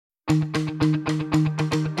Hi,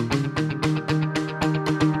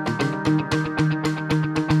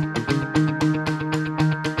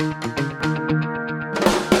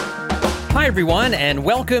 everyone, and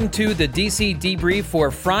welcome to the DC Debrief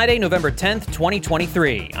for Friday, November 10th,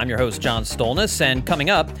 2023. I'm your host, John Stolnis, and coming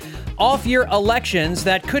up, off-year elections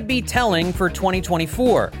that could be telling for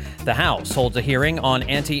 2024. The House holds a hearing on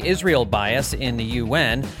anti-Israel bias in the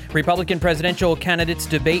UN. Republican presidential candidates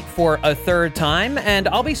debate for a third time, and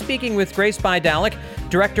I'll be speaking with Grace Bidalick,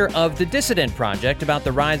 director of the Dissident Project, about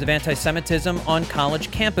the rise of anti-Semitism on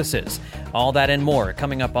college campuses. All that and more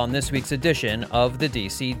coming up on this week's edition of the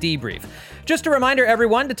DC Debrief. Just a reminder,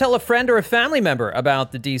 everyone, to tell a friend or a family member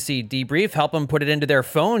about the DC Debrief. Help them put it into their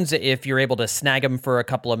phones if you're able to snag them for a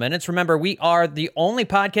couple of minutes. Remember, we are the only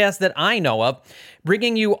podcast that I know of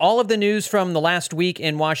bringing you all of the news from the last week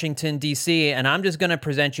in Washington, D.C., and I'm just going to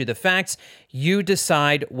present you the facts. You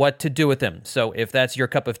decide what to do with them. So if that's your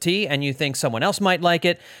cup of tea and you think someone else might like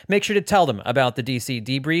it, make sure to tell them about the DC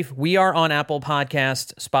Debrief. We are on Apple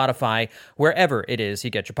Podcasts, Spotify, wherever it is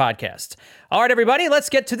you get your podcasts. All right, everybody, let's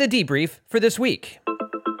get to the debrief for this week.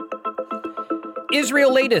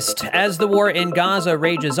 Israel latest. As the war in Gaza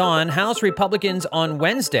rages on, House Republicans on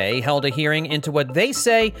Wednesday held a hearing into what they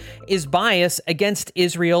say is bias against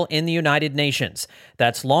Israel in the United Nations.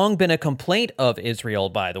 That's long been a complaint of Israel,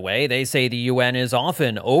 by the way. They say the UN is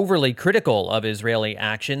often overly critical of Israeli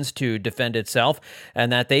actions to defend itself,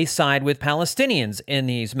 and that they side with Palestinians in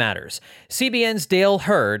these matters. CBN's Dale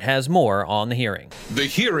Hurd has more on the hearing. The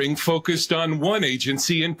hearing focused on one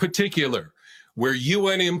agency in particular, where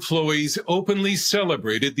UN employees openly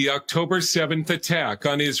celebrated the October 7th attack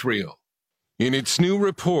on Israel. In its new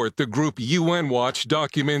report, the group UN Watch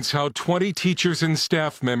documents how 20 teachers and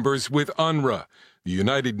staff members with UNRWA, the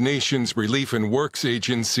United Nations Relief and Works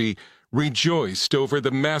Agency, rejoiced over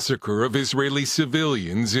the massacre of Israeli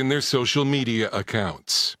civilians in their social media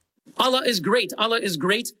accounts. Allah is great. Allah is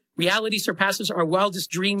great. Reality surpasses our wildest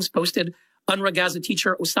dreams, posted UNRWA Gaza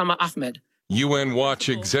teacher Osama Ahmed. UN Watch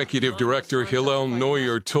Executive Director Hillel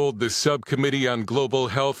Neuer told the Subcommittee on Global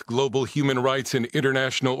Health, Global Human Rights, and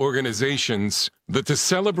International Organizations that the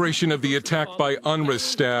celebration of the attack by UNRWA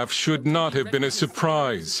staff should not have been a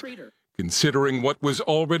surprise, considering what was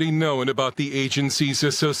already known about the agency's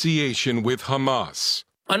association with Hamas.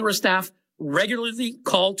 UNRWA staff regularly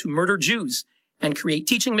call to murder Jews and create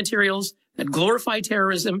teaching materials that glorify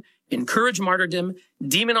terrorism, encourage martyrdom,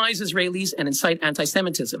 demonize Israelis, and incite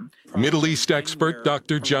anti-Semitism. Middle East expert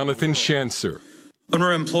Dr. Jonathan Schanzer.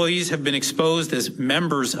 UNRWA employees have been exposed as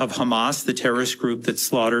members of Hamas, the terrorist group that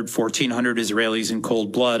slaughtered 1,400 Israelis in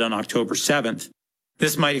cold blood on October 7th.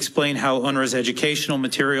 This might explain how UNRWA's educational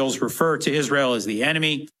materials refer to Israel as the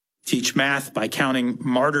enemy, teach math by counting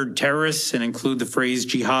martyred terrorists, and include the phrase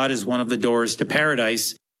jihad as one of the doors to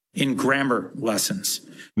paradise in grammar lessons.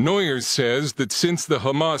 Neuer says that since the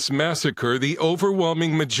Hamas massacre, the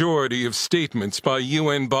overwhelming majority of statements by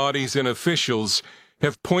UN bodies and officials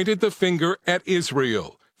have pointed the finger at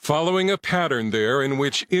Israel, following a pattern there in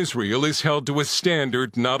which Israel is held to a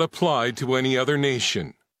standard not applied to any other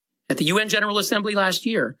nation. At the UN General Assembly last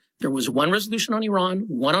year, there was one resolution on Iran,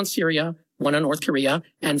 one on Syria, one on North Korea,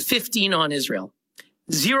 and 15 on Israel.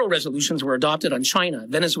 0 resolutions were adopted on China,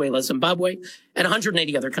 Venezuela, Zimbabwe, and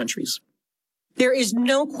 180 other countries. There is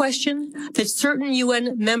no question that certain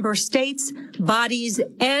UN member states, bodies,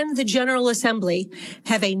 and the General Assembly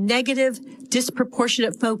have a negative,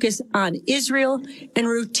 disproportionate focus on Israel and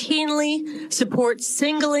routinely support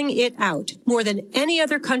singling it out more than any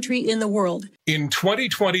other country in the world. In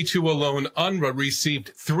 2022 alone, UNRWA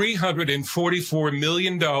received $344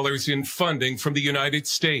 million in funding from the United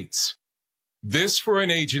States. This for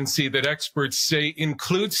an agency that experts say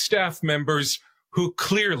includes staff members who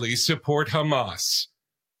clearly support Hamas.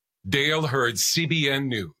 Dale Hurd, CBN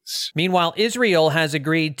News. Meanwhile, Israel has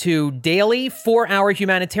agreed to daily 4-hour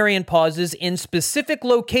humanitarian pauses in specific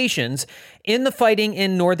locations in the fighting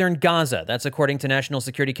in northern Gaza. That's according to National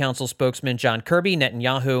Security Council spokesman John Kirby.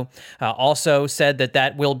 Netanyahu also said that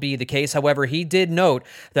that will be the case. However, he did note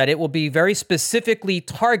that it will be very specifically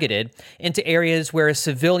targeted into areas where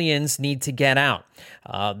civilians need to get out.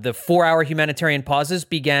 The 4-hour humanitarian pauses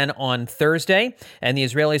began on Thursday, and the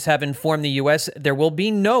Israelis have informed the U.S. there will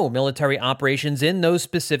be no military operations in those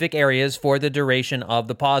specific areas for the duration of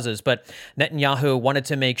the pauses. But Netanyahu wanted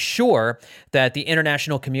to make sure that the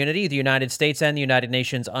international community, the United States and the United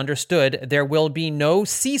Nations, understood there will be no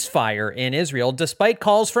ceasefire in Israel, despite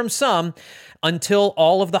calls from some, until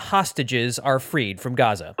all of the hostages are freed from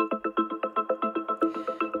Gaza.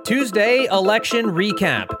 Tuesday election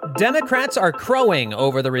recap. Democrats are crowing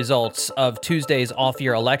over the results of Tuesday's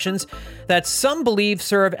off-year elections that some believe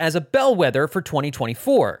serve as a bellwether for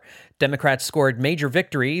 2024. Democrats scored major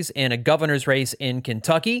victories in a governor's race in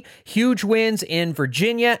Kentucky, huge wins in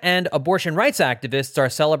Virginia, and abortion rights activists are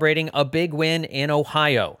celebrating a big win in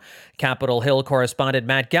Ohio. Capitol Hill correspondent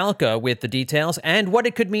Matt Galka with the details and what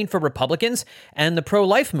it could mean for Republicans and the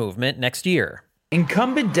pro-life movement next year.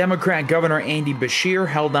 Incumbent Democrat Governor Andy Beshear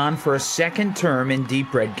held on for a second term in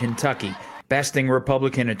deep red Kentucky, besting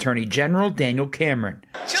Republican Attorney General Daniel Cameron.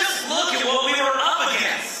 Just look at what we were up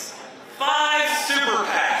against. 5 super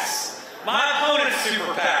PACs. My opponent's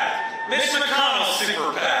super PAC, Mitch McConnell's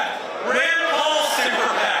super PAC, Rand Paul's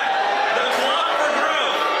super PAC, the Club for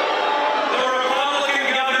Growth, the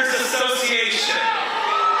Republican Governors Association,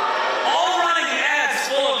 all running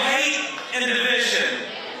ads full of hate and division.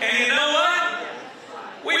 And you know what?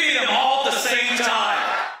 We need them all at the same time.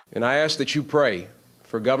 And I ask that you pray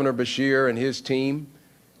for Governor Beshear and his team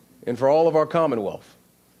and for all of our Commonwealth.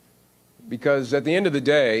 Because at the end of the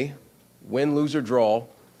day, win, lose, or draw,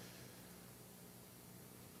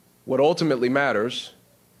 what ultimately matters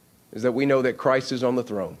is that we know that Christ is on the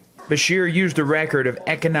throne. Beshear used a record of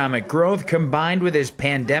economic growth combined with his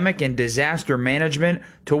pandemic and disaster management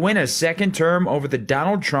to win a second term over the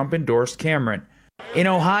Donald Trump-endorsed Cameron. In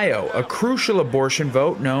Ohio, a crucial abortion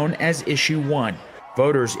vote known as Issue 1.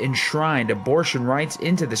 Voters enshrined abortion rights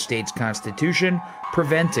into the state's constitution,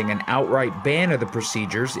 preventing an outright ban of the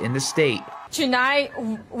procedures in the state. Tonight,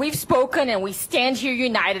 we've spoken and we stand here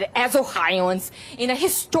united as Ohioans in a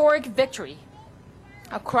historic victory.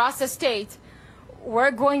 Across the state,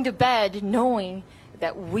 we're going to bed knowing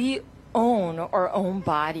that we own our own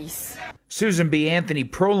bodies. Susan B. Anthony,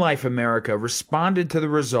 Pro-Life America, responded to the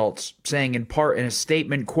results, saying in part in a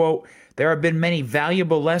statement, quote, "There have been many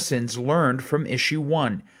valuable lessons learned from Issue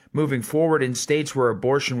 1. Moving forward in states where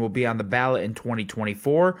abortion will be on the ballot in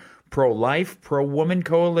 2024, pro-life, pro-woman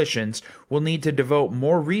coalitions will need to devote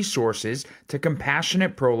more resources to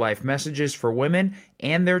compassionate pro-life messages for women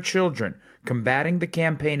and their children, combating the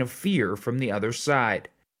campaign of fear from the other side."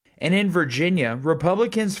 And in Virginia,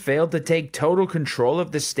 Republicans failed to take total control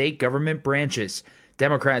of the state government branches.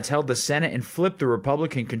 Democrats held the Senate and flipped the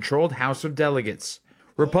Republican-controlled House of Delegates.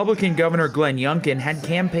 Republican Governor Glenn Youngkin had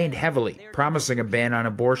campaigned heavily, promising a ban on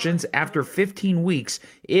abortions after 15 weeks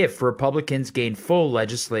if Republicans gained full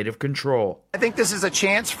legislative control. I think this is a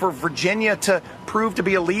chance for Virginia to prove to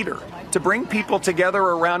be a leader, to bring people together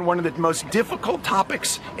around one of the most difficult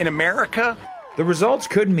topics in America. The results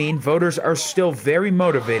could mean voters are still very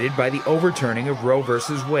motivated by the overturning of Roe v.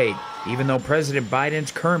 Wade, even though President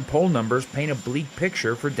Biden's current poll numbers paint a bleak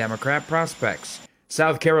picture for Democrat prospects.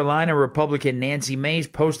 South Carolina Republican Nancy Mace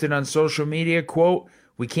posted on social media, quote,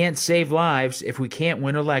 "We can't save lives if we can't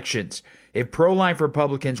win elections. If pro-life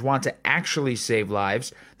Republicans want to actually save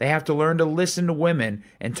lives, they have to learn to listen to women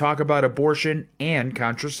and talk about abortion and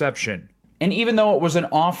contraception." And even though it was an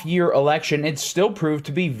off-year election, it still proved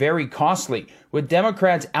to be very costly, with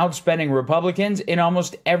Democrats outspending Republicans in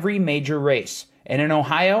almost every major race. And in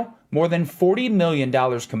Ohio, more than $40 million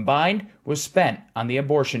combined was spent on the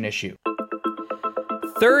abortion issue.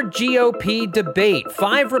 Third GOP debate.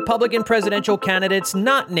 5 Republican presidential candidates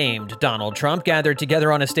not named Donald Trump gathered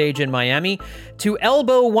together on a stage in Miami to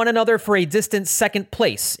elbow one another for a distant second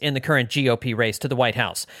place in the current GOP race to the White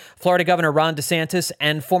House. Florida Governor Ron DeSantis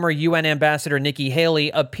and former UN Ambassador Nikki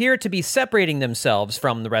Haley appear to be separating themselves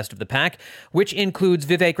from the rest of the pack, which includes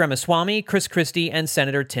Vivek Ramaswamy, Chris Christie, and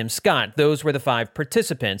Senator Tim Scott. Those were the 5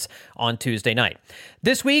 participants on Tuesday night.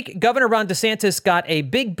 This week, Governor Ron DeSantis got a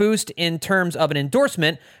big boost in terms of an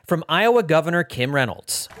endorsement from Iowa Governor Kim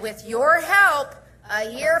Reynolds. With your help,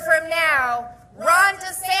 a year from now, Ron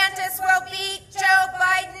DeSantis will beat Joe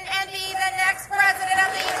Biden and be the next president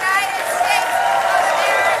of the United States of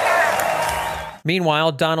America.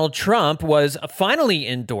 Meanwhile, Donald Trump was finally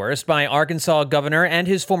endorsed by Arkansas governor and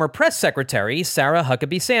his former press secretary, Sarah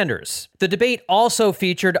Huckabee Sanders. The debate also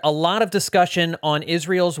featured a lot of discussion on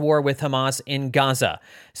Israel's war with Hamas in Gaza.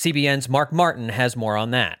 CBN's Mark Martin has more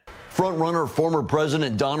on that. Frontrunner former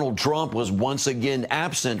President Donald Trump was once again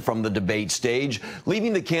absent from the debate stage,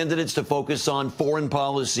 leaving the candidates to focus on foreign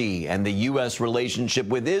policy and the U.S. relationship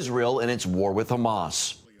with Israel and its war with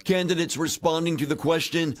Hamas. Candidates responding to the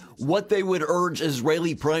question what they would urge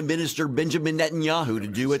Israeli Prime Minister Benjamin Netanyahu to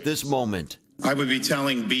do at this moment. I would be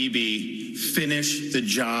telling Bibi, finish the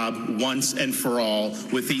job once and for all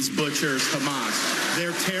with these butchers, Hamas.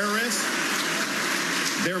 They're terrorists.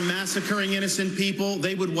 They're massacring innocent people.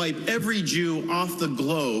 They would wipe every Jew off the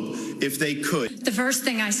globe if they could. The first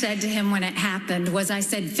thing I said to him when it happened was I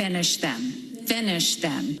said, finish them. finish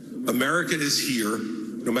them. America is here,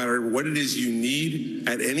 no matter what it is you need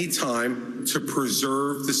at any time to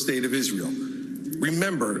preserve the state of Israel.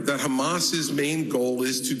 Remember that Hamas's main goal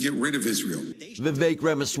is to get rid of Israel. Vivek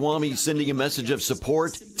Ramaswamy sending a message of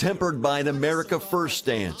support tempered by an America First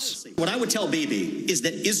stance. What I would tell Bibi is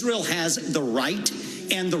that Israel has the right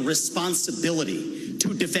and the responsibility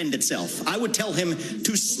to defend itself. I would tell him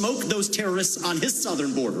to smoke those terrorists on his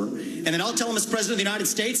southern border, and then I'll tell him as President of the United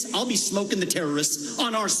States, I'll be smoking the terrorists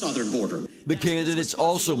on our southern border. The candidate's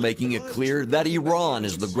also making it clear that Iran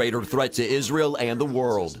is the greater threat to Israel and the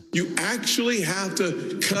world. You actually have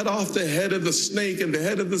to cut off the head of the snake, and the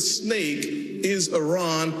head of the snake is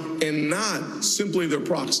Iran and not simply their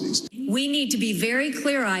proxies. We need to be very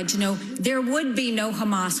clear-eyed to know there would be no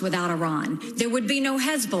Hamas without Iran. There would be no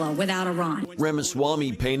Hezbollah without Iran.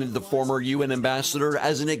 Ramaswamy painted the former UN ambassador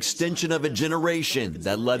as an extension of a generation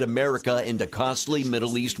that led America into costly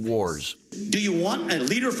Middle East wars. Do you want a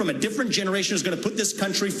leader from a different generation who's going to put this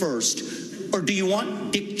country first? Or do you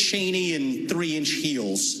want Dick Cheney in 3-inch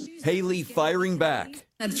heels? Haley firing back.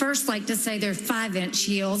 I'd first like to say they're 5-inch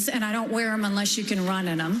heels, and I don't wear them unless you can run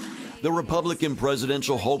in them. The Republican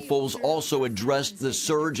presidential hopefuls also addressed the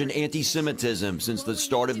surge in anti-Semitism since the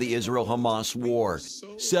start of the Israel-Hamas war.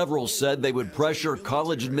 Several said they would pressure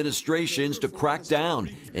college administrations to crack down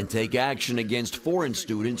and take action against foreign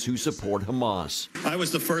students who support Hamas. I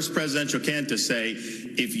was the first presidential candidate to say,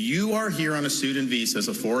 if you are here on a student visa as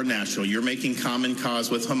a foreign national, you're making common cause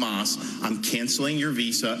with Hamas, I'm canceling your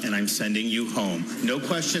visa and I'm sending you home. No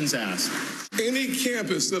questions asked. Any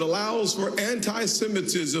campus that allows for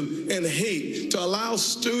anti-Semitism and hate, to allow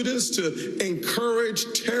students to encourage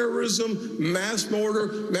terrorism, mass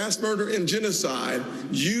murder, and genocide,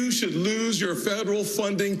 you should lose your federal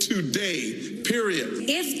funding today, period.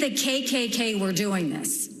 If the KKK were doing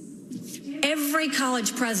this, every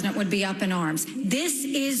college president would be up in arms. This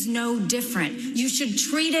is no different. You should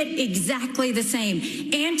treat it exactly the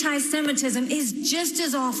same. Anti-Semitism is just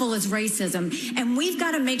as awful as racism, and we've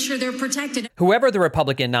got to make sure they're protected. Whoever the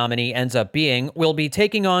Republican nominee ends up being will be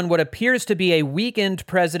taking on what appears to be a weakened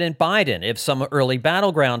President Biden, if some early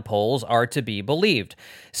battleground polls are to be believed.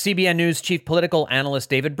 CBN News chief political analyst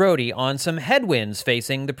David Brody on some headwinds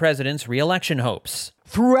facing the president's re-election hopes.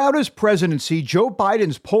 Throughout his presidency, Joe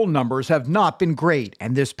Biden's poll numbers have not been great,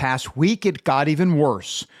 and this past week it got even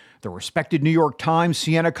worse. The respected New York Times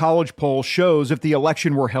Siena College poll shows if the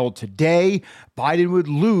election were held today, Biden would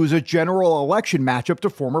lose a general election matchup to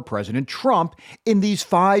former President Trump in these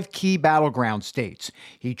 5 key battleground states.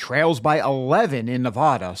 He trails by 11 in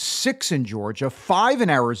Nevada, 6 in Georgia, 5 in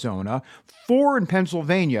Arizona, 4 in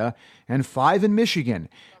Pennsylvania, and 5 in Michigan.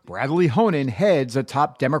 Bradley Honan heads a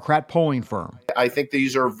top Democrat polling firm. I think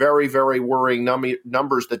these are very, very worrying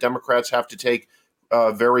numbers that Democrats have to take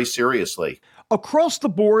very seriously. Across the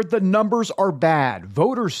board, the numbers are bad.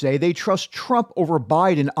 Voters say they trust Trump over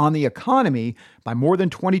Biden on the economy by more than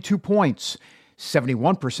 22 points.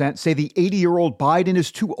 71% say the 80-year-old Biden is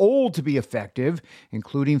too old to be effective,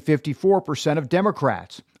 including 54% of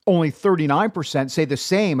Democrats. Only 39% say the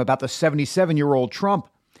same about the 77-year-old Trump.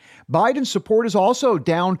 Biden's support is also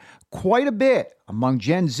down quite a bit among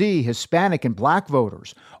Gen Z, Hispanic, and Black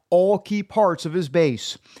voters, all key parts of his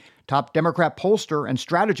base. Top Democrat pollster and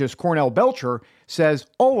strategist Cornell Belcher says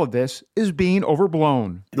all of this is being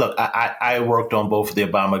overblown. Look, I worked on both of the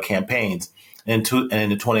Obama campaigns. And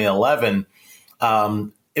in 2011,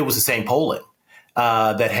 it was the same polling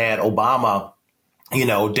that had Obama,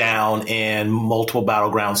 down in multiple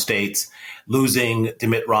battleground states, losing to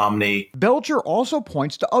Mitt Romney. Belcher also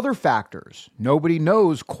points to other factors. Nobody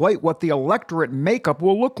knows quite what the electorate makeup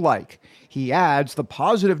will look like. He adds the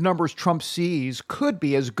positive numbers Trump sees could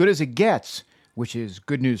be as good as it gets, which is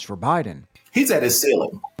good news for Biden. He's at his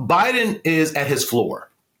ceiling. Biden is at his floor.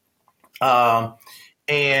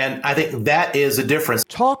 And I think that is a difference.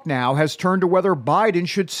 Talk now has turned to whether Biden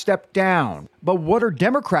should step down. But what are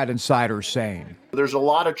Democrat insiders saying? There's a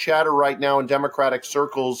lot of chatter right now in Democratic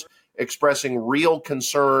circles expressing real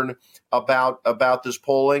concern about this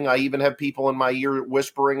polling. I even have people in my ear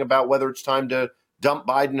whispering about whether it's time to dump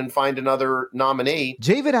Biden and find another nominee.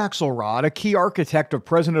 David Axelrod, a key architect of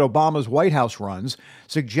President Obama's White House runs,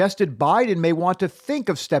 suggested Biden may want to think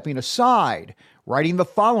of stepping aside, writing the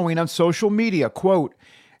following on social media, quote,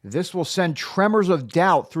 "This will send tremors of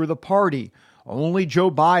doubt through the party. Only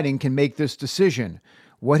Joe Biden can make this decision.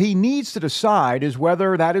 What he needs to decide is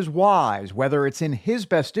whether that is wise, whether it's in his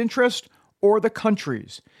best interest or the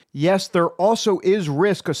country's. Yes, there also is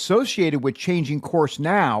risk associated with changing course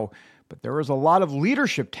now, but there is a lot of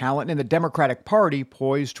leadership talent in the Democratic Party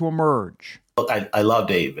poised to emerge." Look, I love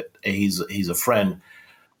David. He's a friend,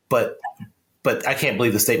 but But I can't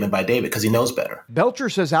believe the statement by David because he knows better. Belcher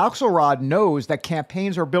says Axelrod knows that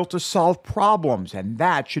campaigns are built to solve problems, and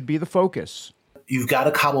that should be the focus. You've got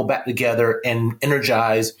to cobble back together and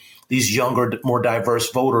energize these younger, more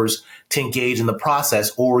diverse voters to engage in the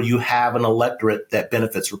process, or you have an electorate that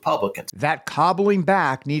benefits Republicans. That cobbling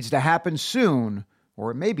back needs to happen soon,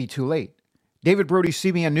 or it may be too late. David Brody,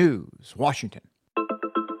 CBN News, Washington.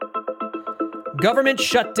 Government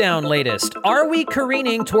shutdown latest. Are we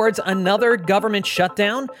careening towards another government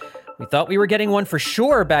shutdown? We thought we were getting one for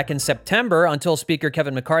sure back in September until Speaker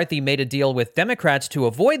Kevin McCarthy made a deal with Democrats to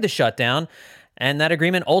avoid the shutdown, and that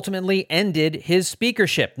agreement ultimately ended his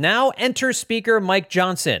speakership. Now enter Speaker Mike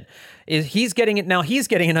Johnson. He's getting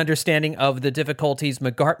an understanding of the difficulties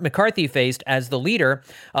McCarthy faced as the leader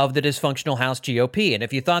of the dysfunctional House GOP. And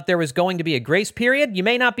if you thought there was going to be a grace period, you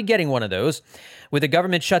may not be getting one of those. With the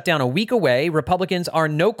government shutdown a week away, Republicans are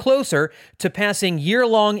no closer to passing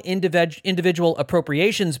year-long individual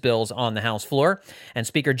appropriations bills on the House floor, and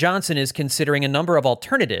Speaker Johnson is considering a number of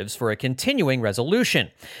alternatives for a continuing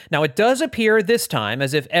resolution. Now, it does appear this time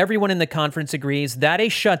as if everyone in the conference agrees that a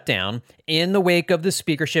shutdown in the wake of the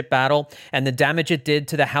speakership battle and the damage it did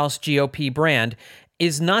to the House GOP brand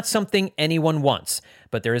is not something anyone wants.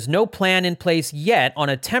 But there is no plan in place yet on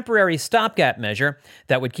a temporary stopgap measure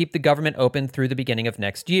that would keep the government open through the beginning of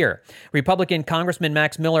next year. Republican Congressman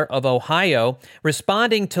Max Miller of Ohio,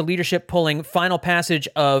 responding to leadership pulling final passage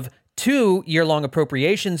of 2 year-long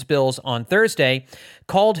appropriations bills on Thursday,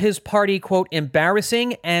 called his party, quote,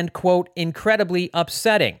 embarrassing and, quote, incredibly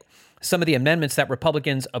upsetting. Some of the amendments that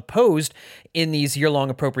Republicans opposed in these year-long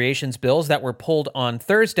appropriations bills that were pulled on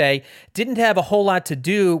Thursday didn't have a whole lot to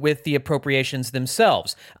do with the appropriations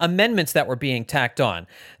themselves. Amendments that were being tacked on.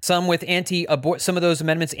 Some of those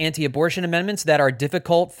amendments, anti-abortion amendments that are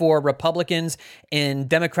difficult for Republicans in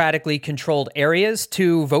democratically controlled areas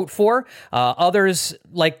to vote for. Others,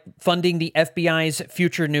 like funding the FBI's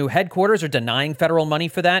future new headquarters or denying federal money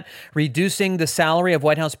for that. Reducing the salary of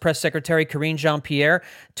White House Press Secretary Karine Jean-Pierre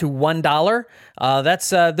to $1.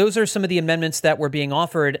 Those are some of the amendments that were being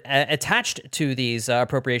offered attached to these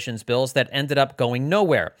appropriations bills that ended up going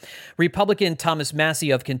nowhere. Republican Thomas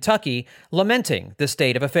Massey of Kentucky lamenting the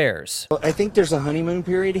state of affairs. Well, I think there's a honeymoon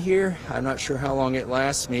period here. I'm not sure how long it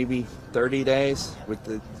lasts, maybe 30 days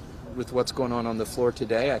with what's going on the floor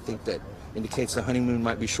today. I think that indicates the honeymoon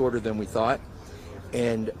might be shorter than we thought.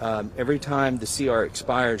 And every time the CR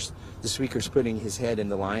expires, the speaker's putting his head in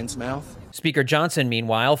the lion's mouth. Speaker Johnson,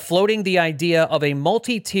 meanwhile, floating the idea of a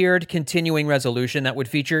multi-tiered continuing resolution that would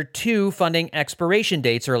feature 2 funding expiration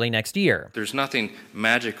dates early next year. There's nothing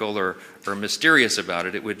magical or mysterious about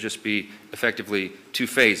it. It would just be effectively 2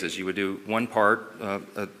 phases. You would do one part,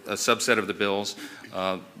 a subset of the bills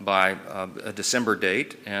by a December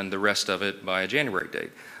date, and the rest of it by a January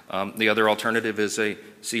date. The other alternative is a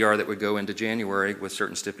CR that would go into January with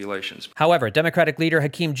certain stipulations. However, Democratic leader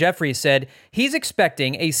Hakeem Jeffries said he's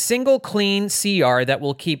expecting a single clean CR that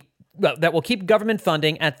will keep government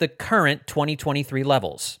funding at the current 2023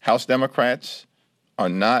 levels. House Democrats are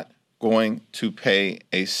not going to pay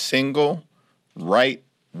a single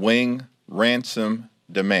right-wing ransom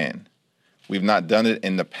demand. We've not done it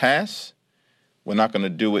in the past. We're not going to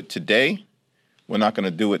do it today. We're not going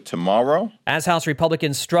to do it tomorrow. As House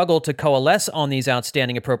Republicans struggle to coalesce on these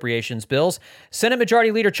outstanding appropriations bills, Senate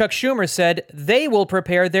Majority Leader Chuck Schumer said they will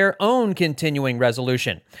prepare their own continuing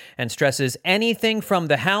resolution and stresses anything from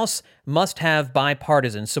the House must have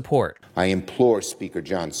bipartisan support. I implore Speaker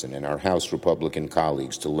Johnson and our House Republican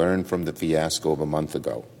colleagues to learn from the fiasco of a month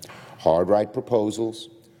ago. Hard right proposals,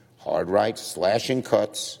 hard right slashing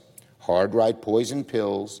cuts, hard right poison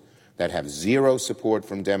pills that have zero support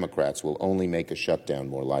from Democrats will only make a shutdown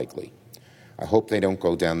more likely. I hope they don't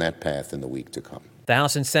go down that path in the week to come. The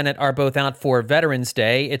House and Senate are both out for Veterans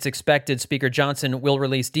Day. It's expected Speaker Johnson will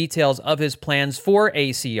release details of his plans for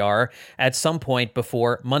ACR at some point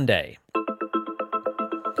before Monday.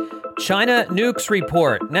 China nukes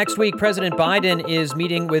report. Next week, President Biden is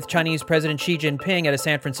meeting with Chinese President Xi Jinping at a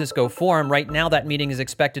San Francisco forum. Right now, that meeting is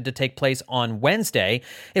expected to take place on Wednesday.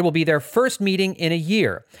 It will be their first meeting in a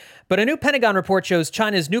year. But a new Pentagon report shows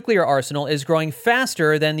China's nuclear arsenal is growing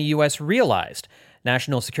faster than the U.S. realized.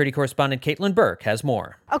 National security correspondent Caitlin Burke has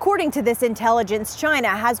more. According to this intelligence, China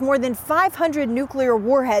has more than 500 nuclear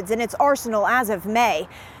warheads in its arsenal as of May.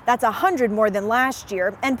 That's 100 more than last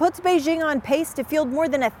year and puts Beijing on pace to field more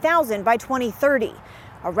than 1,000 by 2030.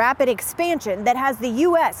 A rapid expansion that has the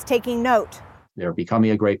U.S. taking note. They're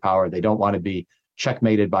becoming a great power. They don't want to be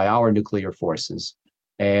checkmated by our nuclear forces,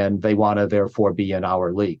 and they want to therefore be in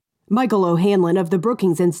our league. Michael O'Hanlon of the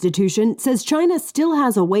Brookings Institution says China still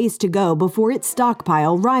has a ways to go before its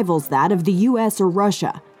stockpile rivals that of the U.S. or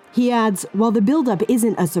Russia. He adds, while the buildup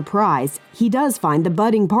isn't a surprise, he does find the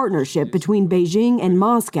budding partnership between Beijing and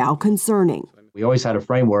Moscow concerning. We always had a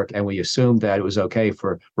framework, and we assumed that it was okay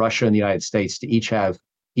for Russia and the United States to each have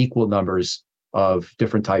equal numbers of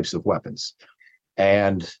different types of weapons.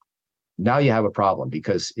 And now you have a problem,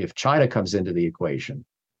 because if China comes into the equation,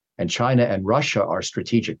 and China and Russia are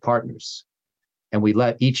strategic partners, and we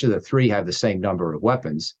let each of the three have the same number of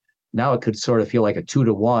weapons, now it could sort of feel like a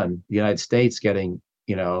 2-to-1, the United States getting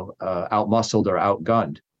outmuscled or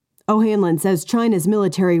outgunned. O'Hanlon says China's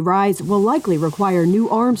military rise will likely require new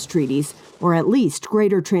arms treaties, or at least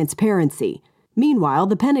greater transparency. Meanwhile,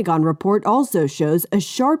 the Pentagon report also shows a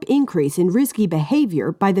sharp increase in risky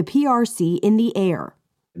behavior by the PRC in the air.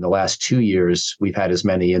 In the last 2 years, we've had as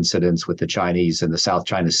many incidents with the Chinese in the South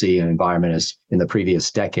China Sea and environment as in the previous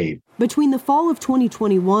decade. Between the fall of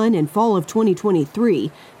 2021 and fall of 2023,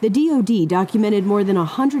 the DoD documented more than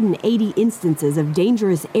 180 instances of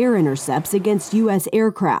dangerous air intercepts against U.S.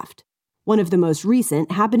 aircraft. One of the most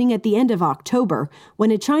recent happening at the end of October,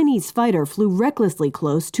 when a Chinese fighter flew recklessly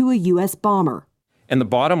close to a U.S. bomber. And the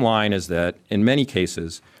bottom line is that, in many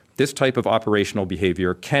cases, this type of operational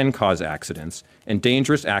behavior can cause accidents, and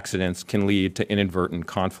dangerous accidents can lead to inadvertent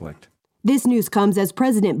conflict. This news comes as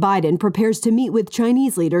President Biden prepares to meet with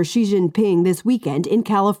Chinese leader Xi Jinping this weekend in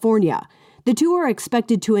California. The two are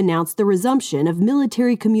expected to announce the resumption of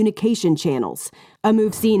military communication channels, a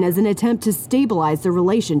move seen as an attempt to stabilize the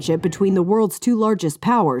relationship between the world's two largest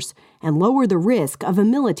powers and lower the risk of a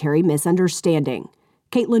military misunderstanding.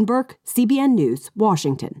 Caitlin Burke, CBN News,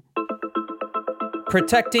 Washington.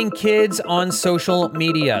 Protecting kids on social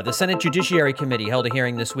media. The Senate Judiciary Committee held a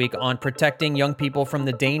hearing this week on protecting young people from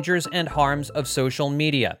the dangers and harms of social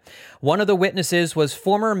media. One of the witnesses was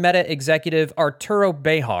former Meta executive Arturo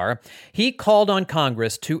Bejar. He called on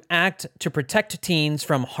Congress to act to protect teens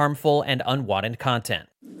from harmful and unwanted content.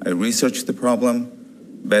 I researched the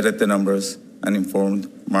problem, vetted the numbers, and informed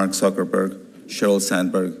Mark Zuckerberg, Sheryl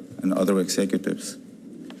Sandberg, and other executives.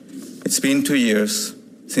 It's been 2 years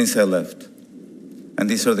since I left. And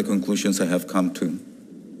these are the conclusions I have come to.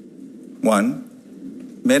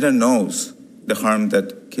 1, Meta knows the harm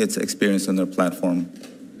that kids experience on their platform,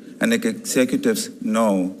 and the executives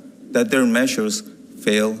know that their measures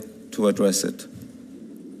fail to address it.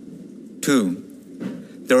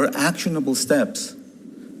 2, there are actionable steps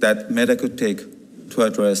that Meta could take to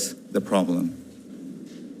address the problem.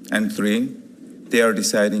 And 3, they are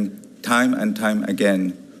deciding time and time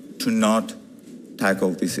again to not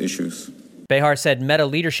tackle these issues. Bejar said Meta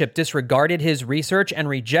leadership disregarded his research and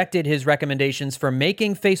rejected his recommendations for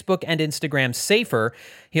making Facebook and Instagram safer.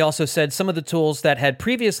 He also said some of the tools that had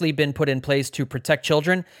previously been put in place to protect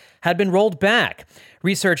children had been rolled back.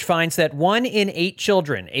 Research finds that 1 in 8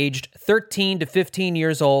 children aged 13 to 15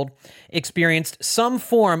 years old experienced some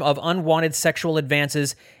form of unwanted sexual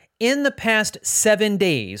advances in the past 7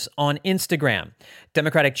 days on Instagram.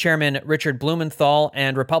 Democratic Chairman Richard Blumenthal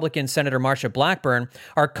and Republican Senator Marsha Blackburn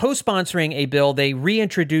are co-sponsoring a bill they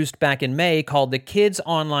reintroduced back in May called the Kids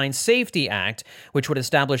Online Safety Act, which would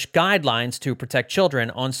establish guidelines to protect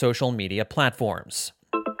children on social media platforms.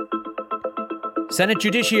 Senate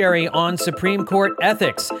Judiciary on Supreme Court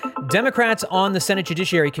ethics. Democrats on the Senate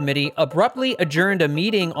Judiciary Committee abruptly adjourned a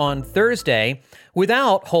meeting on Thursday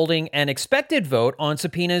without holding an expected vote on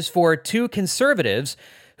subpoenas for 2 conservatives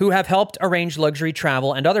who have helped arrange luxury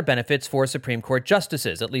travel and other benefits for Supreme Court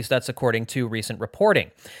justices. At least that's according to recent reporting.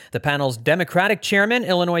 The panel's Democratic chairman,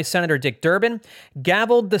 Illinois Senator Dick Durbin,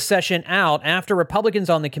 gavelled the session out after Republicans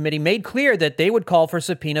on the committee made clear that they would call for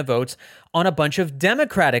subpoena votes on a bunch of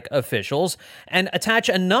Democratic officials and attach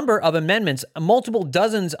a number of amendments, multiple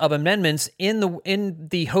dozens of amendments in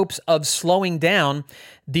the hopes of slowing down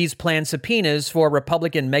these planned subpoenas for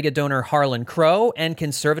Republican megadonor Harlan Crow and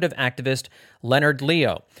conservative activist Leonard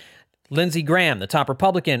Leo. Lindsey Graham, the top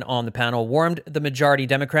Republican on the panel, warned the majority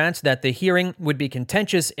Democrats that the hearing would be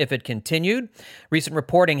contentious if it continued. Recent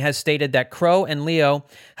reporting has stated that Crow and Leo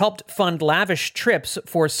helped fund lavish trips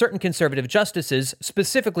for certain conservative justices,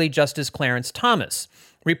 specifically Justice Clarence Thomas.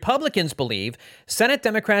 Republicans believe Senate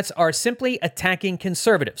Democrats are simply attacking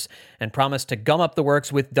conservatives and promise to gum up the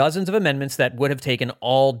works with dozens of amendments that would have taken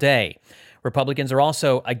all day. Republicans are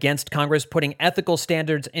also against Congress putting ethical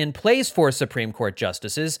standards in place for Supreme Court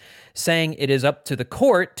justices, saying it is up to the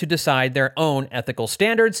court to decide their own ethical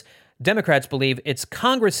standards. Democrats believe it's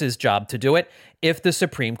Congress's job to do it if the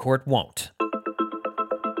Supreme Court won't.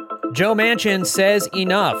 Joe Manchin says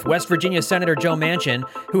enough. West Virginia Senator Joe Manchin,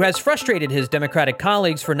 who has frustrated his Democratic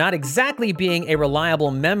colleagues for not exactly being a reliable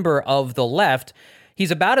member of the left,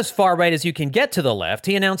 he's about as far right as you can get to the left.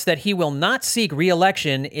 He announced that he will not seek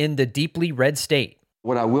re-election in the deeply red state.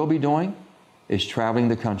 What I will be doing is traveling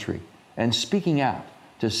the country and speaking out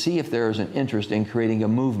to see if there is an interest in creating a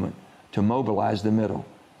movement to mobilize the middle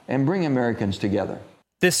and bring Americans together.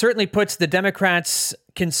 This certainly puts the Democrats'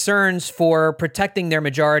 concerns for protecting their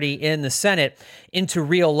majority in the Senate into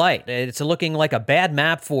real light. It's looking like a bad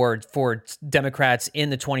map for Democrats in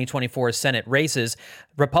the 2024 Senate races.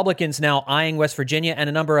 Republicans now eyeing West Virginia and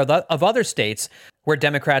a number of other states where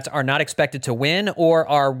Democrats are not expected to win or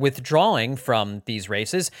are withdrawing from these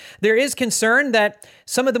races. There is concern that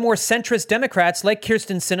some of the more centrist Democrats like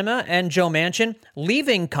Kyrsten Sinema and Joe Manchin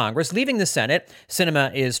leaving Congress, leaving the Senate.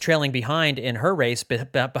 Sinema is trailing behind in her race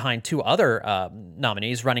behind two other nominees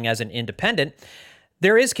running as an independent.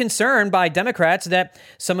 There is concern by Democrats that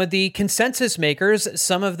some of the consensus makers,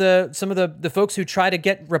 some of the folks who try to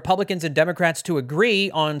get Republicans and Democrats to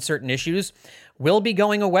agree on certain issues will be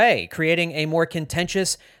going away, creating a more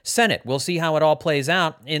contentious Senate. We'll see how it all plays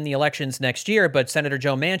out in the elections next year, but Senator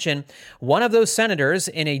Joe Manchin, one of those senators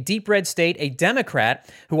in a deep red state, a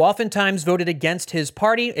Democrat who oftentimes voted against his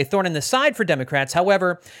party, a thorn in the side for Democrats.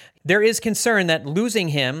 However, there is concern that losing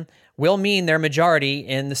him will mean their majority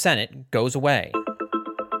in the Senate goes away.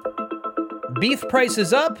 Beef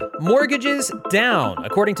prices up, mortgages down.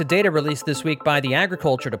 According to data released this week by the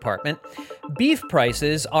Agriculture Department, beef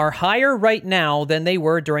prices are higher right now than they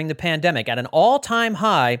were during the pandemic, at an all-time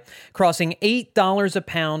high, crossing $8 a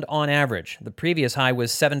pound on average. The previous high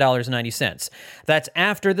was $7.90. That's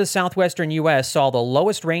after the southwestern U.S. saw the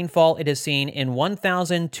lowest rainfall it has seen in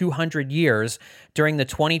 1,200 years during the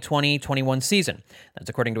 2020-21 season. That's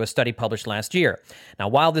according to a study published last year. Now,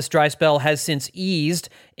 while this dry spell has since eased,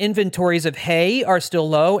 inventories of hay are still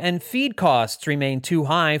low and feed costs remain too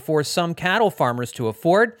high for some cattle farmers to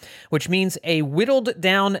afford, which means a whittled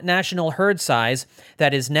down national herd size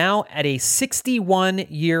that is now at a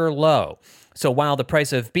 61-year low. So while the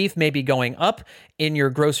price of beef may be going up in your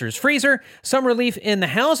grocer's freezer, some relief in the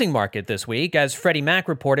housing market this week as Freddie Mac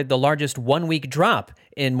reported the largest one-week drop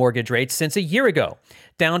in mortgage rates since a year ago,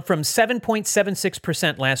 down from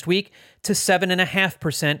 7.76% last week to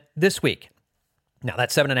 7.5% this week. Now, that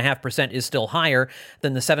 7.5% is still higher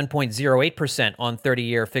than the 7.08% on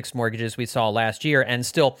 30-year fixed mortgages we saw last year, and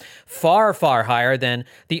still far, far higher than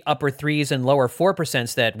the upper 3s and lower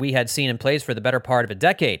 4% that we had seen in place for the better part of a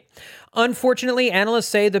decade. Unfortunately, analysts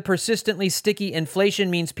say the persistently sticky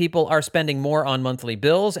inflation means people are spending more on monthly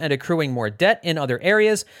bills and accruing more debt in other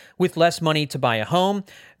areas with less money to buy a home,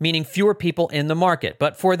 meaning fewer people in the market.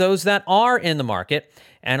 But for those that are in the market,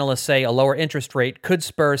 analysts say a lower interest rate could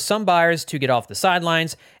spur some buyers to get off the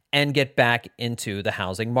sidelines and get back into the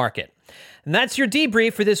housing market. And that's your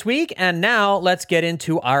debrief for this week. And now let's get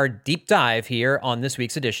into our deep dive here on this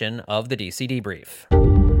week's edition of the DC Debrief.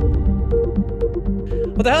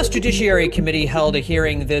 Well, the House Judiciary Committee held a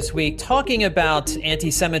hearing this week talking about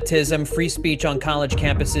anti-Semitism, free speech on college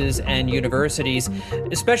campuses and universities,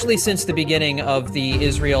 especially since the beginning of the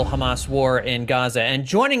Israel-Hamas war in Gaza. And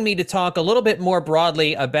joining me to talk a little bit more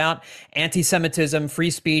broadly about anti-Semitism,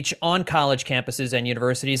 free speech on college campuses and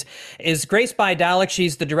universities is Grace Baidalik.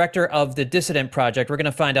 She's the director of the Dissident Project. We're going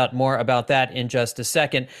to find out more about that in just a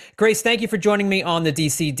second. Grace, thank you for joining me on the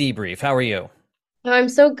DC Debrief. How are you? I'm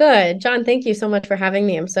so good. John, thank you so much for having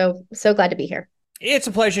me. I'm so glad to be here. It's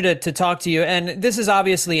a pleasure to talk to you. And this is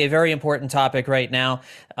obviously a very important topic right now.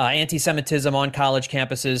 Anti-Semitism on college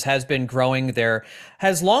campuses has been growing. There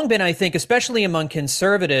has long been, I think, especially among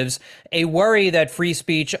conservatives, a worry that free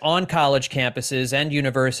speech on college campuses and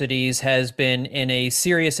universities has been in a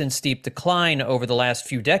serious and steep decline over the last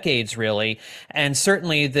few decades, really. And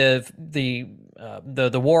certainly the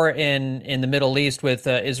war in the Middle East with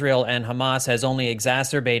Israel and Hamas has only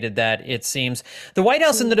exacerbated that, it seems. The White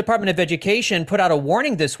House and the Department of Education put out a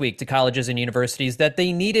warning this week to colleges and universities that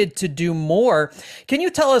they needed to do more. Can you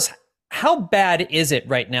tell us, how bad is it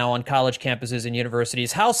right now on college campuses and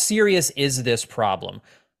universities? How serious is this problem?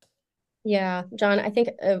 Yeah, John, I think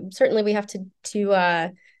certainly we have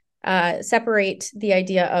to separate the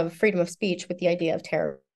idea of freedom of speech with the idea of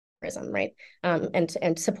terrorism, right?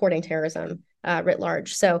 And supporting terrorism writ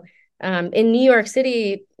large. So in New York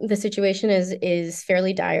City, the situation is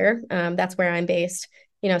fairly dire. That's where I'm based.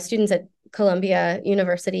 You know, students at Columbia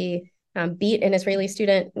University beat an Israeli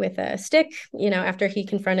student with a stick, you know, after he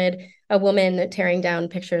confronted a woman tearing down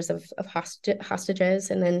pictures of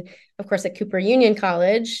hostages. And then, of course, at Cooper Union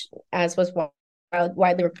College, as was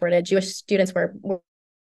widely reported, Jewish students were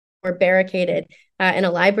were barricaded in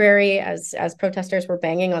a library as protesters were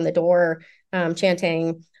banging on the door,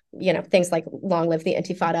 chanting, things like "Long live the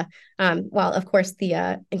Intifada." While, of course,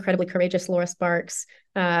 the incredibly courageous Laura Sparks,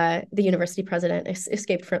 the university president,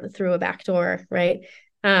 escaped through a back door, right?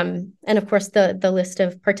 And of course, the list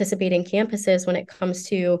of participating campuses when it comes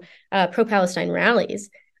to pro-Palestine rallies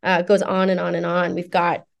goes on and on and on. We've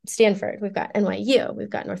got Stanford, we've got NYU, we've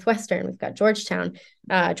got Northwestern, we've got Georgetown,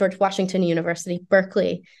 George Washington University,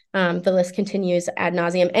 Berkeley. The list continues ad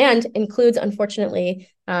nauseum and includes, unfortunately,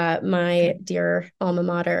 my dear alma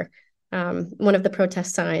mater. One of the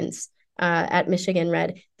protest signs at Michigan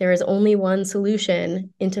read, "There is only one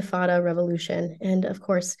solution, Intifada revolution." And of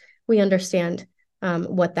course, we understand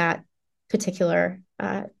what that particular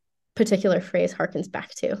phrase harkens back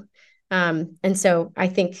to. And so I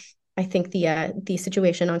think the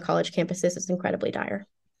situation on college campuses is incredibly dire.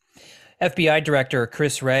 FBI Director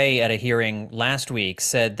Chris Wray at a hearing last week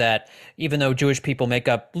said that even though Jewish people make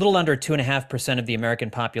up a little under 2.5% of the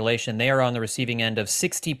American population, they are on the receiving end of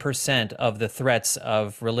 60% of the threats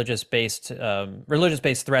of religious-based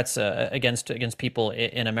threats against people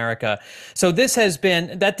in America. So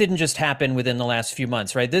that didn't just happen within the last few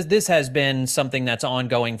months, right? This has been something that's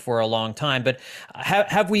ongoing for a long time. But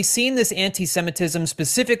have we seen this anti-Semitism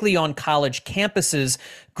specifically on college campuses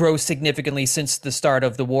grow significantly since the start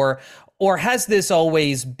of the war? Or has this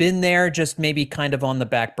always been there, just maybe kind of on the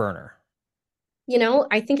back burner?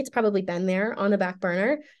 I think it's probably been there on the back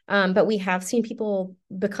burner, but we have seen people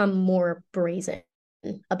become more brazen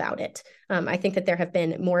about it. I think that there have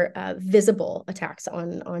been more visible attacks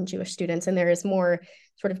on Jewish students, and there is more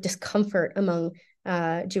sort of discomfort among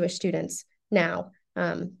Jewish students now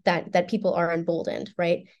that people are emboldened,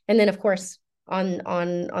 right? And then, of course, on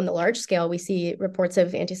the large scale, we see reports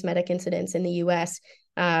of anti-Semitic incidents in the U.S.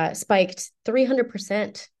 Spiked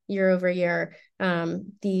 300% year over year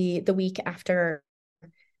the week after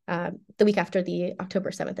the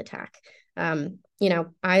October 7th attack.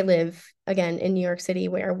 I live again in New York City,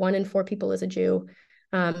 where 1 in 4 people is a Jew,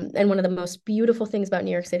 and one of the most beautiful things about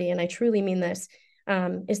New York City, and I truly mean this,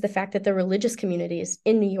 is the fact that the religious communities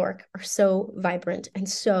in New York are so vibrant and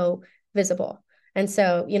so visible. And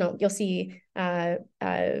so, you'll see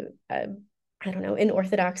I don't know, an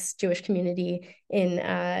Orthodox Jewish community in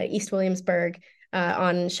East Williamsburg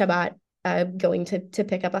on Shabbat going to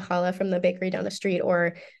pick up a challah from the bakery down the street,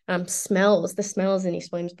 or the smells in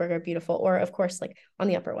East Williamsburg are beautiful. Or, of course, like on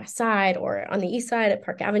the Upper West Side or on the East Side at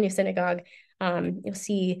Park Avenue Synagogue, you'll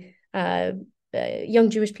see young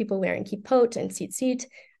Jewish people wearing kippot and tzitzit,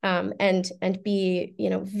 and be,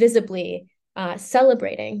 visibly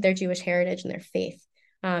celebrating their Jewish heritage and their faith.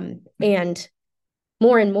 And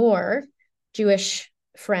more Jewish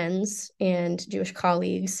friends and Jewish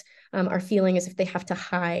colleagues are feeling as if they have to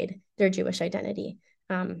hide their Jewish identity,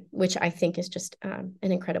 which I think is just an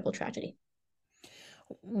incredible tragedy.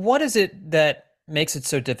 What is it that makes it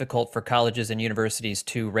so difficult for colleges and universities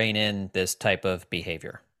to rein in this type of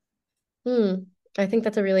behavior? I think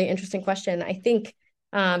that's a really interesting question. I think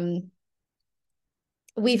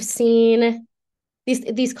we've seen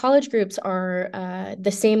these college groups are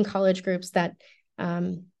the same college groups that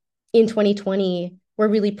in 2020 were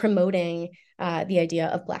really promoting the idea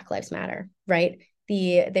of Black Lives Matter, right?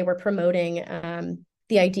 They were promoting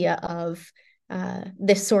the idea of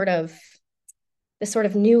this sort of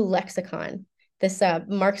new lexicon, this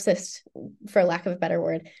Marxist, for lack of a better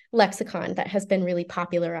word, lexicon that has been really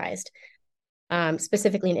popularized,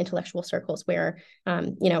 specifically in intellectual circles, where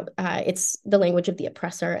it's the language of the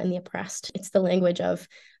oppressor and the oppressed. It's the language of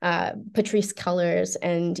Patrisse Cullors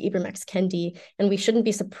and Ibram X. Kendi, and we shouldn't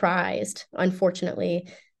be surprised, unfortunately,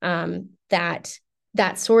 that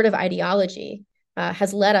sort of ideology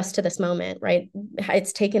has led us to this moment, right?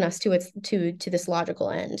 It's taken us to this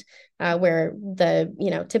logical end, where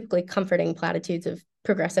the typically comforting platitudes of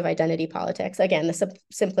progressive identity politics, again, the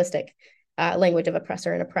simplistic language of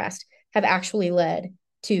oppressor and oppressed, have actually led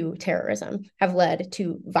to terrorism, have led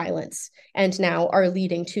to violence, and now are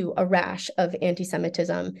leading to a rash of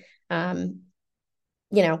anti-Semitism.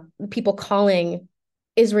 People calling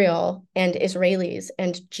Israel and Israelis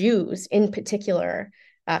and Jews in particular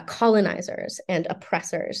colonizers and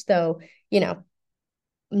oppressors, though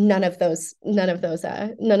none of those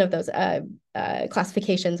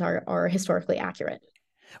classifications are historically accurate.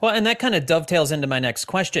 Well, and that kind of dovetails into my next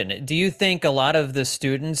question. Do you think a lot of the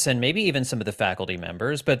students and maybe even some of the faculty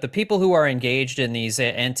members, but the people who are engaged in these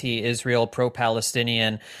anti-Israel,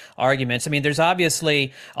 pro-Palestinian arguments, I mean, there's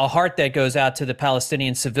obviously a heart that goes out to the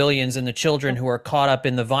Palestinian civilians and the children who are caught up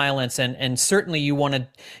in the violence, and certainly you want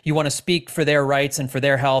to speak for their rights and for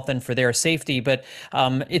their health and for their safety. But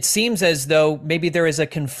it seems as though maybe there is a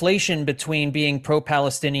conflation between being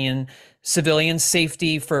pro-Palestinian civilian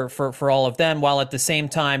safety for all of them, while at the same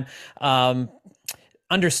time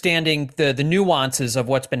understanding the nuances of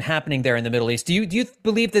what's been happening there in the Middle East. Do you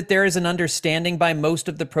believe that there is an understanding by most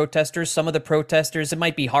of the protesters? Some of the protesters, it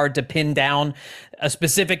might be hard to pin down a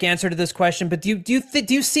specific answer to this question, but do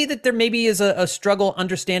you see that there maybe is a struggle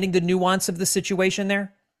understanding the nuance of the situation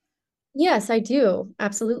there? Yes, I do.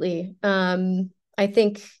 Absolutely. I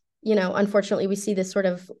think, unfortunately, we see this sort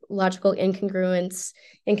of logical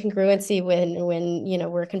incongruency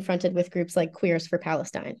when we're confronted with groups like Queers for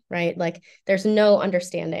Palestine, right? Like there's no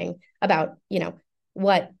understanding about,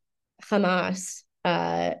 what Hamas,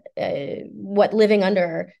 what living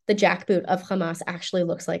under the jackboot of Hamas actually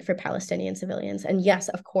looks like for Palestinian civilians. And yes,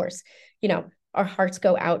 of course, our hearts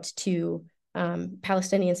go out to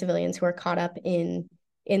Palestinian civilians who are caught up in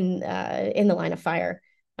the line of fire.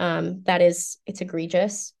 It's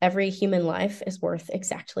egregious. Every human life is worth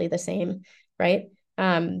exactly the same, right?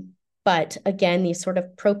 But again, these sort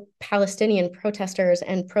of pro-Palestinian protesters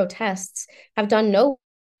and protests have done no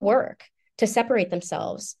work to separate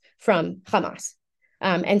themselves from Hamas.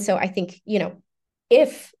 And so I think,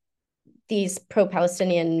 if these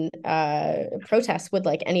pro-Palestinian protests would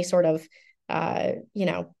like any sort of,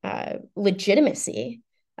 legitimacy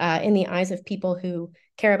in the eyes of people who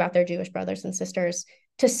care about their Jewish brothers and sisters,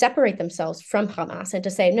 to separate themselves from Hamas and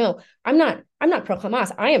to say, no, I'm not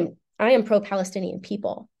pro-Hamas. I am pro-Palestinian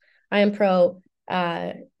people. I am pro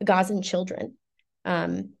Gazan children.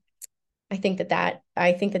 I think that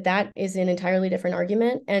is an entirely different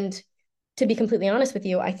argument. And to be completely honest with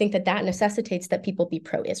you, I think that necessitates that people be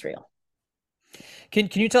pro-Israel. Can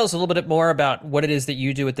you tell us a little bit more about what it is that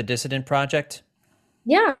you do at the Dissident Project?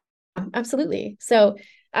 Yeah, absolutely. So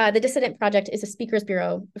the Dissident Project is a speakers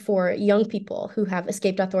bureau for young people who have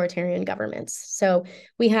escaped authoritarian governments. So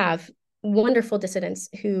we have wonderful dissidents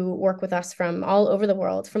who work with us from all over the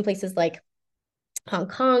world, from places like Hong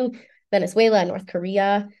Kong, Venezuela, North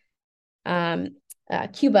Korea,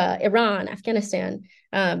 Cuba, Iran, Afghanistan,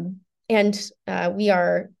 and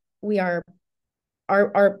our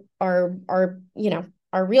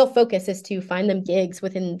real focus is to find them gigs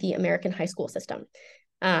within the American high school system.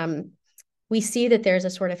 We see that there's a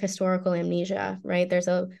sort of historical amnesia, right? There's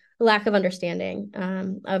a lack of understanding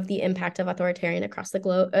of the impact of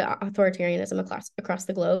authoritarianism across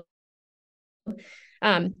the globe,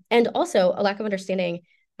 and also a lack of understanding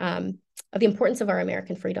of the importance of our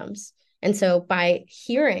American freedoms. And so, by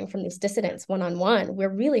hearing from these dissidents one-on-one,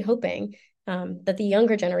 we're really hoping that the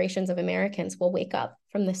younger generations of Americans will wake up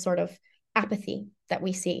from this sort of apathy that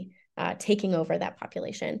we see taking over that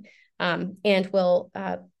population, and will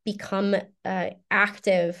become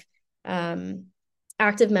active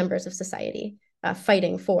members of society,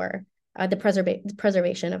 fighting for the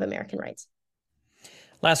preservation of American rights.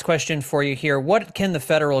 Last question for you here. What can the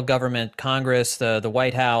federal government, Congress, the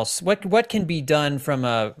White House, what can be done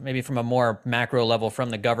from maybe from a more macro level from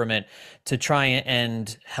the government to try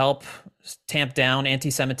and help tamp down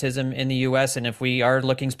anti-Semitism in the U.S.? And if we are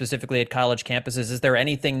looking specifically at college campuses, is there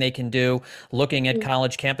anything they can do looking at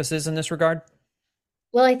college campuses in this regard?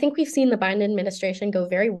 Well, I think we've seen the Biden administration go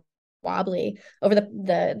very wobbly over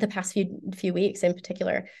the past few weeks in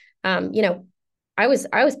particular. I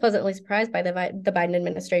was pleasantly surprised by the Biden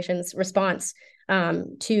administration's response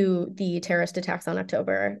to the terrorist attacks on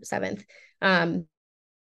October 7th.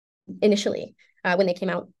 Initially, when they came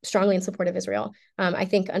out strongly in support of Israel, I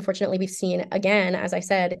think unfortunately we've seen again, as I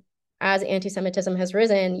said, as anti-Semitism has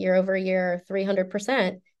risen year over year,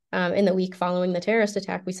 300%. In the week following the terrorist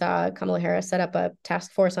attack, we saw Kamala Harris set up a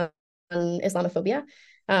task force on Islamophobia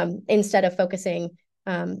instead of focusing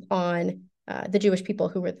on the Jewish people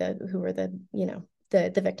who were the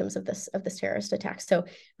victims of this terrorist attack. So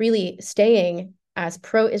really staying as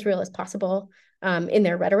pro-Israel as possible in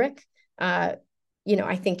their rhetoric, I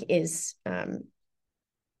think is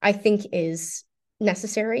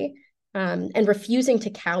necessary, and refusing to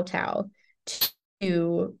kowtow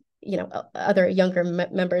to other younger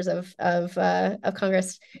members of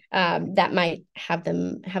Congress that might have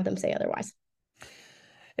them say otherwise.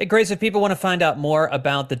 Hey, Grace, if people want to find out more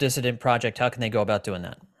about the Dissident Project, how can they go about doing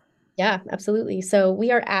that? Yeah, absolutely. So we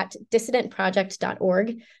are at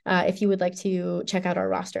dissidentproject.org. If you would like to check out our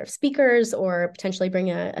roster of speakers or potentially bring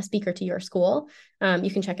a speaker to your school, you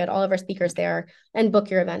can check out all of our speakers there and book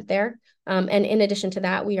your event there. And in addition to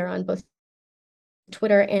that, we are on both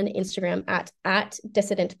Twitter and Instagram at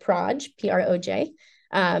dissidentproj, PROJ.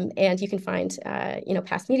 And you can find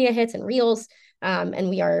past media hits and reels. And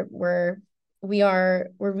we're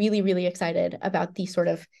really, really excited about the sort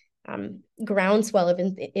of groundswell of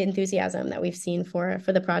enthusiasm that we've seen for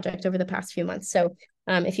the project over the past few months. So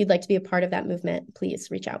if you'd like to be a part of that movement, please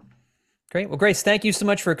reach out. Great. Well, Grace, thank you so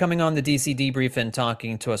much for coming on the DC Debrief and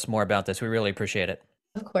talking to us more about this. We really appreciate it.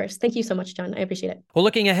 Of course. Thank you so much, John. I appreciate it. Well,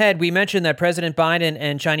 looking ahead, we mentioned that President Biden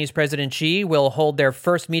and Chinese President Xi will hold their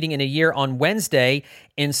first meeting in a year on Wednesday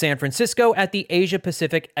in San Francisco at the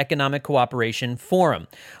Asia-Pacific Economic Cooperation Forum.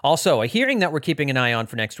 Also, a hearing that we're keeping an eye on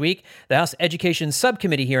for next week, the House Education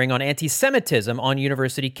Subcommittee hearing on anti-Semitism on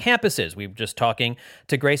university campuses. We were just talking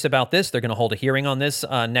to Grace about this. They're going to hold a hearing on this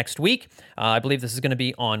next week. I believe this is going to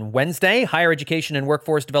be on Wednesday. Higher Education and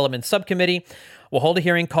Workforce Development Subcommittee will hold a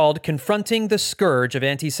hearing called Confronting the Scourge of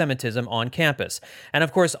Anti-Semitism on Campus. And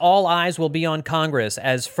of course, all eyes will be on Congress,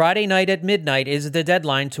 as Friday night at midnight is the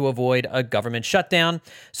deadline to avoid a government shutdown.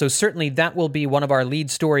 So certainly that will be one of our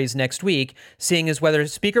lead stories next week, seeing as whether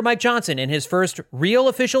Speaker Mike Johnson, in his first real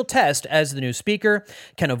official test as the new speaker,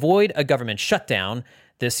 can avoid a government shutdown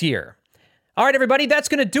this year. All right, everybody, that's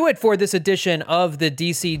going to do it for this edition of the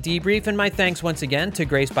DC Debrief. And my thanks once again to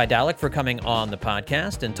Grace Bidalick for coming on the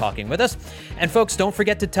podcast and talking with us. And folks, don't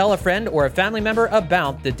forget to tell a friend or a family member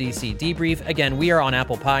about the DC Debrief. Again, we are on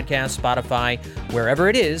Apple Podcasts, Spotify, wherever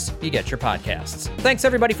it is you get your podcasts. Thanks,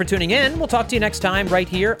 everybody, for tuning in. We'll talk to you next time right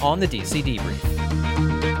here on the DC Debrief.